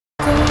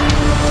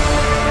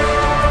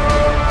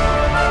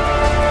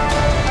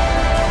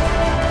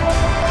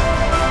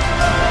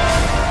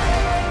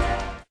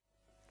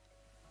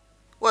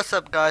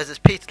What's up guys, it's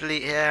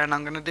PeateElite here and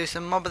I'm going to do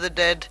some Mob of the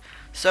Dead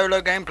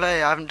solo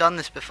gameplay. I haven't done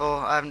this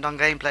before, I haven't done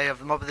gameplay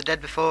of Mob of the Dead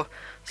before,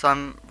 so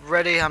I'm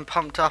ready, I'm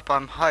pumped up,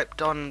 I'm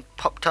hyped on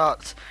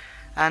Pop-Tarts,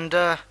 and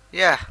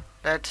yeah,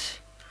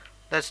 let's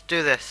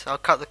do this. I'll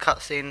cut the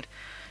cutscene.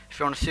 If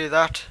you want to see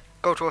that,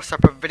 go to a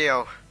separate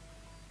video.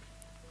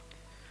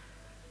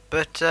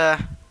 But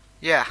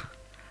yeah,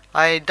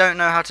 I don't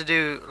know how to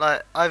do,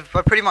 like, I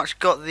pretty much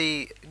got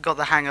the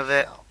hang of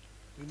it.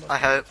 I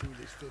hope.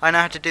 I know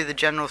how to do the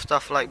general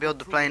stuff like build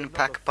the plane and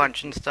pack a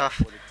punch and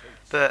stuff,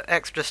 but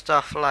extra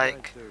stuff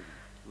like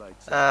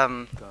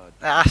the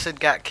acid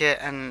gat kit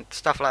and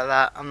stuff like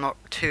that I'm not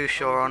too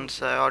sure on,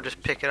 so I'll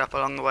just pick it up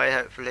along the way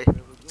hopefully.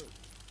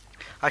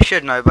 I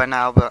should know by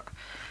now, but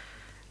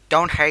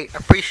don't hate,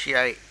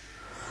 appreciate.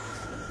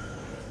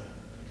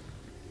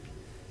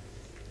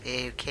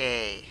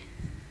 Okay.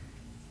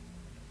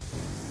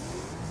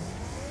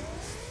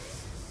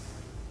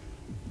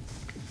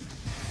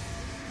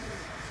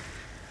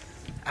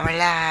 I'm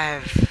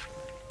alive.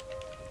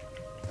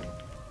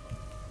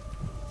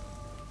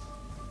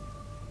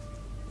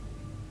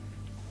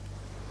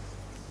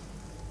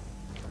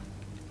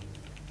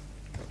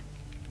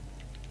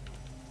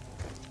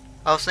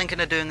 I was thinking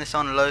of doing this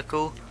on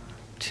local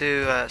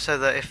to so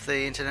that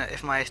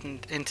if my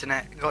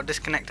internet got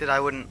disconnected I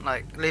wouldn't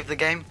like leave the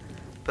game,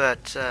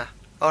 but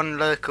on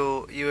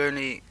local you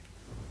only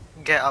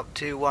get up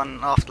to one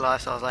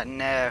afterlife, so I was like,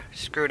 no,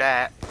 screw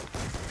that.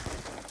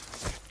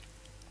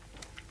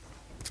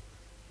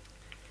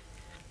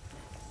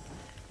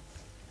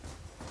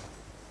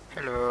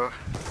 Hello.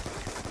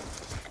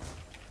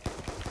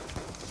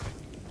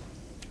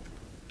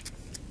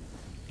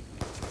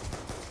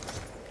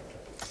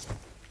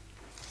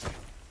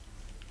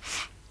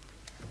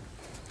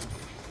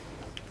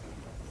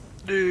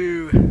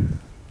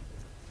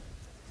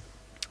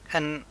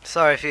 And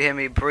sorry if you hear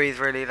me breathe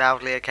really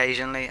loudly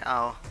occasionally.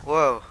 Oh,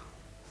 whoa.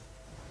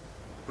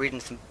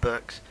 Reading some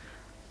books.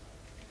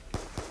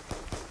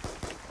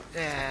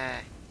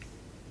 Yeah.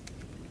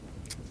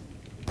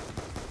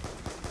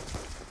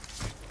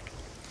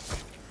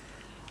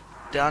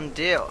 Done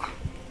deal.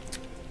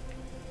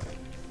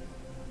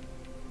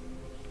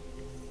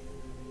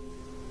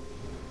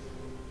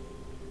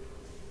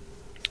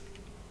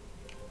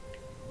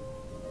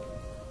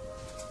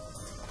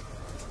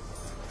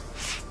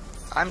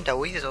 I'm the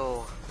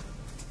weasel.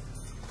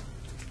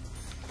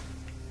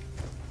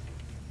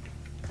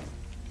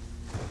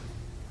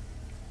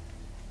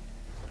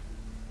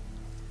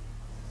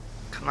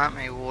 Come at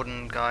me,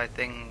 warden guy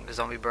thing,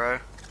 zombie bro.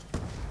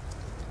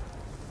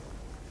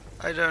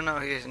 I don't know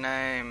his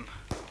name.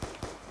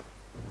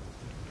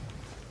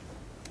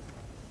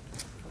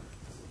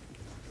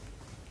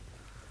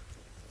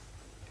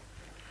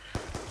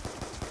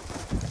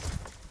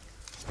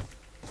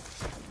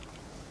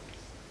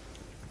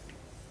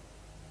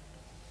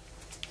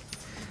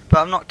 But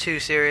I'm not too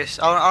serious.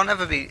 I'll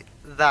never be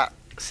that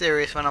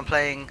serious when I'm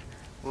playing.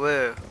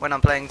 Whoa, when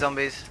I'm playing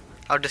zombies,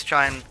 I'll just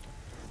try and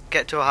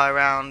get to a high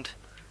round,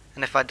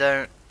 and if I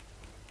don't,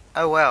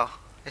 oh well,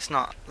 it's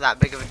not that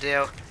big of a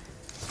deal.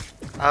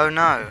 Oh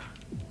no!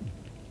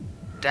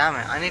 Damn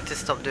it! I need to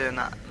stop doing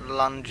that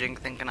lunging,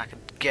 thinking I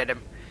could get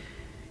him.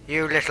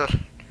 You little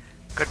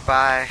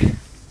goodbye.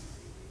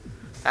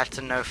 That's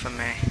a no for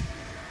me.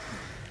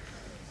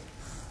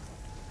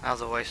 That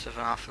was a waste of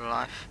an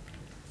afterlife.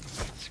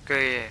 Screw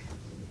you.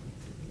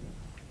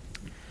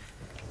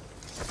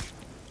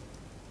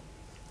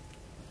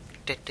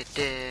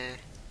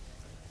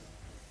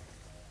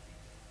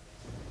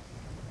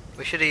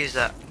 We should have used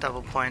that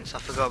double points, I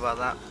forgot about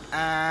that.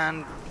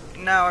 And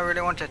now I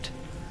really want it.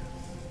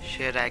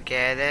 Should I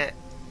get it?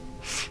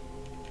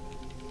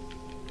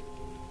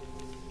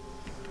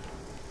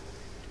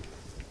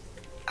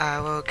 I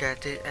will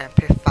get the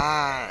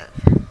MP5.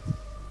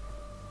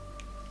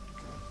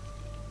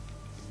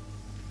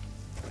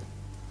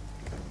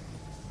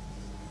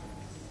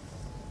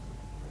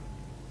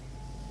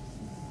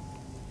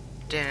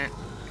 Didn't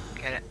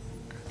get it.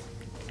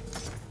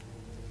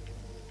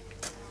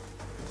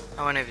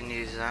 I won't even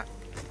use that.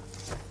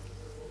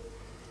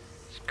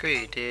 Screw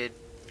you, dude.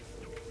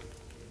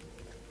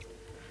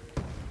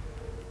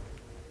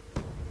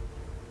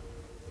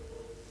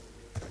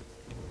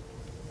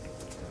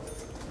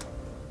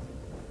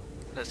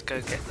 Let's go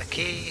get the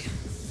key.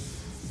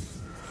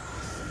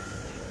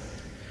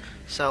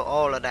 So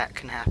all of that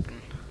can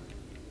happen.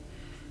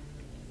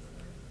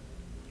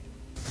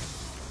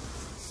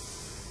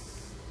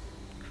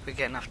 If we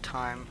get enough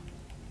time,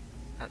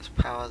 let's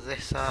power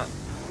this up.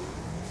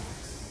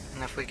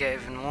 And if we get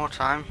even more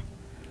time,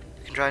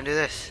 we can try and do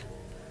this.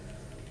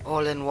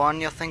 All in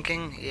one, you're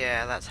thinking?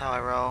 Yeah, that's how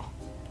I roll.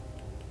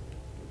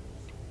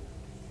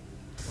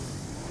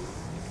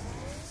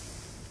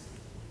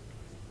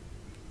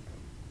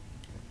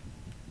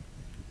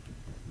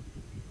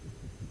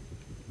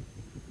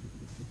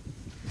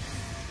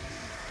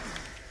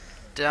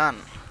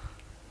 Done.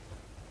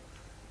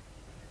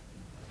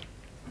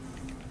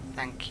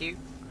 Thank you.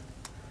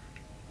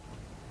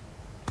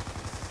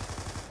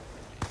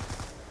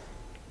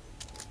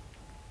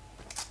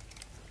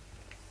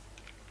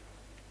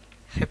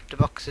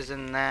 boxes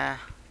in there.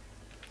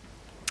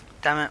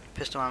 Damn it,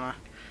 pistol ammo.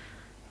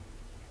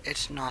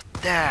 It's not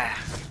there.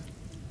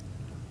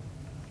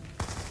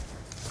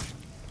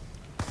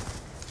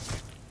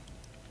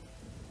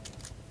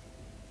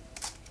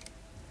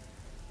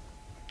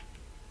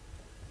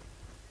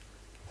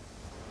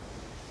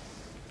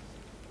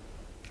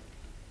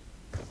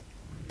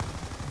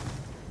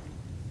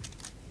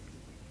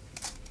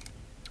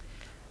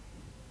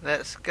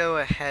 Let's go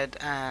ahead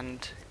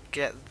and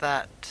get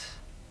that.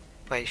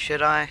 Wait,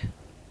 should I?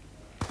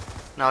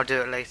 No, I'll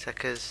do it later,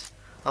 because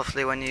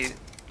obviously when you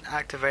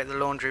activate the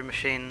laundry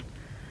machine,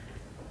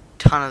 a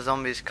ton of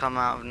zombies come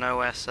out of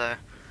nowhere, so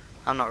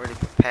I'm not really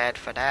prepared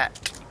for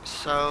that.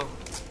 So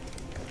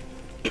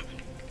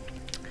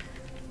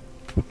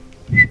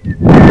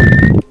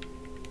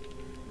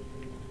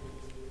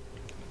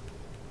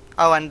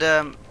oh,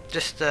 and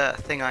just a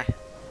thing I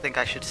think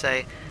I should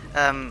say,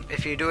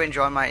 if you do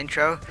enjoy my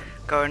intro,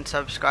 go and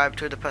subscribe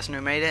to the person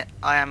who made it.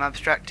 I am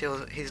Abstract.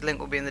 His link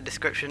will be in the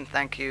description.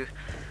 Thank you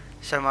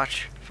so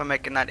much for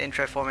making that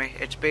intro for me.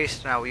 It's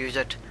beast, and I will use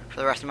it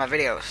for the rest of my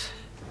videos,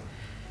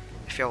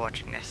 if you're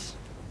watching this.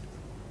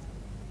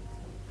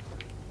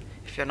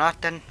 If you're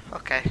not, then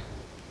okay,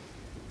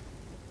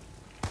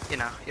 you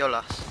know, you're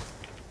lost.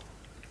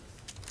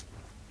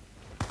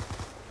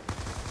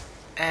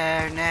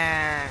 Oh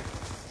no.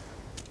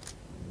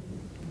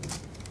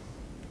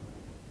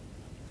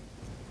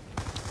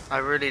 I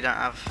really don't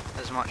have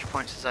as much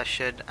points as I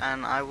should,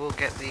 and I will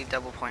get the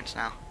double points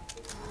now.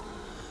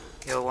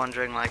 You're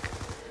wondering, like,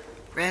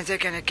 when's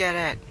it gonna get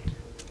it?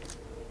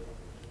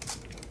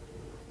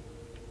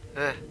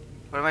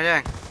 What am I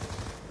doing?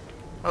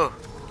 Oh,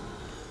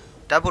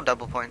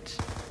 double points.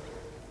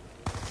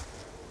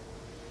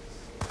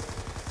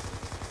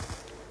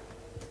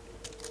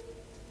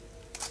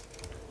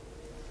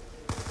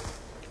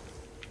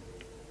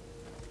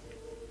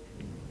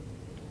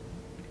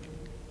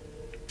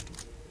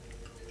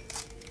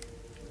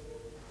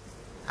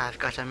 I've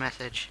got a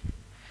message.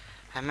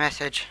 A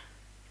message.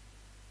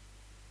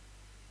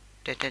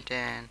 Dun, dun,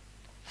 dun.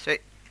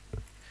 Sweet.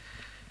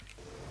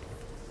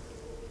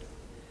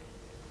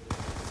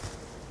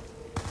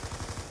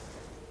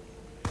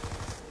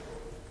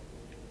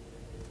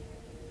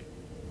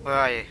 Where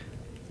are you?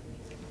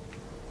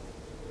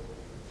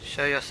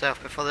 Show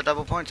yourself before the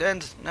double point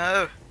ends.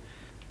 No.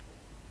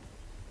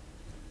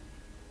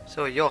 It's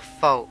all your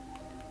fault.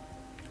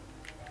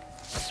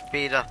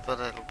 Speed up a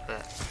little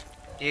bit.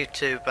 You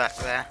two back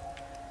there.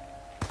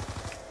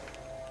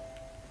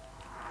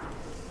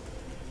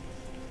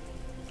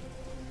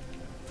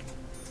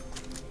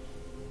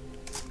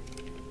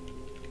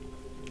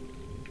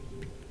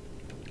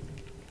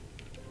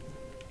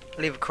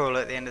 Leave a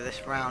crawler at the end of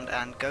this round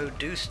and go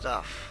do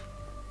stuff.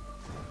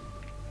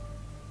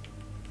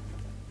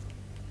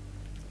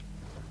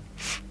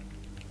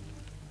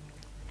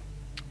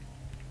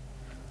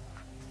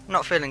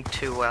 Not feeling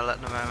too well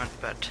at the moment,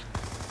 but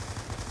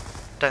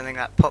don't think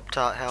that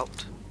Pop-Tart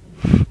helped.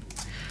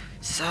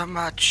 So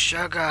much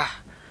sugar.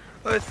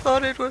 I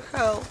thought it would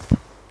help.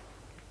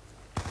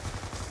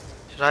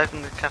 Should I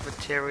open the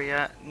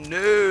cafeteria?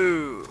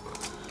 No.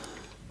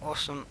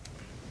 Awesome.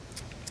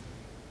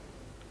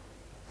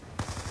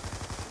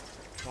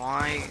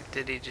 Why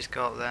did he just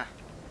go up there?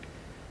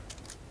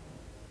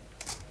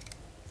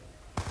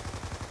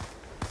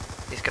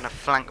 He's gonna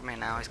flank me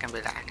now. He's gonna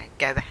be like, I'm gonna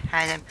go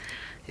behind him.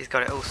 He's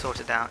got it all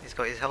sorted out. He's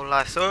got his whole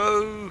life.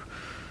 So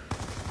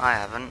I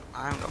haven't.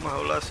 I haven't got my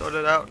whole life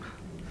sorted out.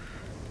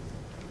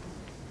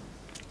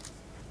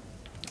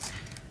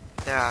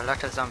 There are a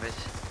lot of zombies.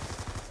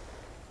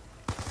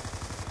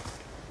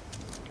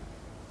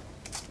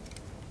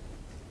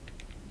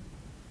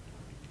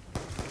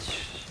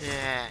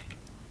 Yeah.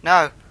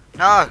 No!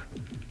 No!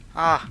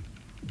 Ah!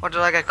 What did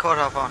I get caught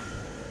up on?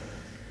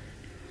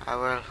 I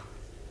will.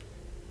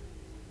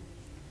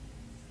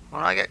 What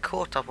did I get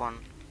caught up on?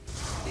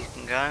 You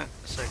can go,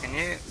 so can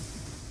you.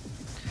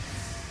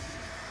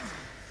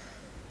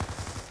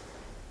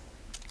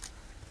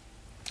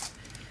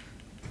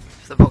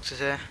 If the box is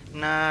here.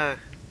 No!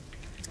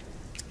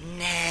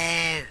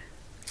 No!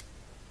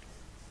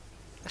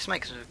 Let's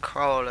make some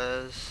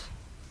crawlers.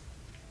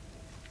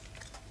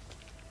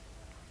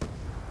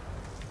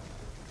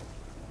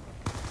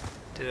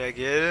 Did I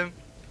get him?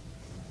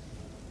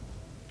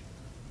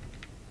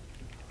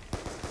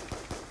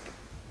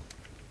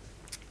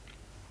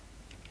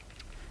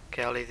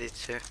 Okay, I'll leave these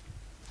two.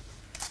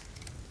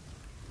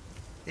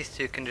 These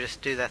two can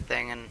just do their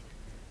thing and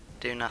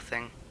do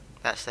nothing.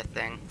 That's their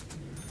thing.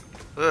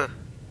 Ugh.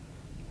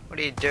 What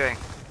are you doing?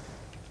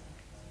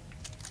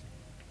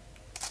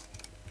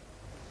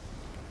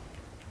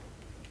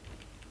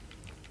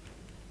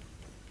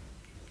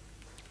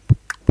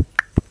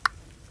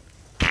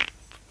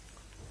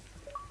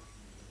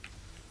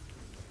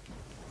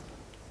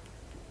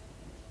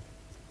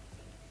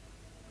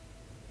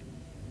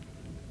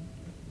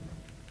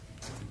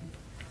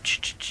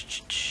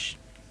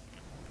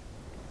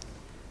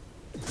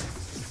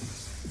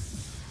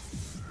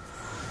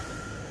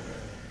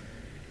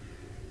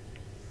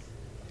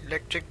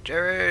 Electric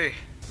Jerry.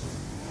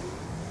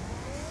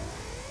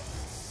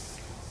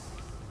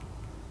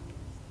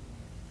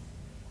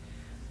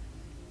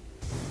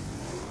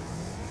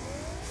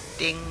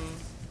 Ding.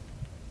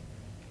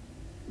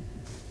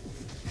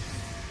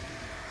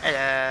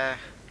 Hello.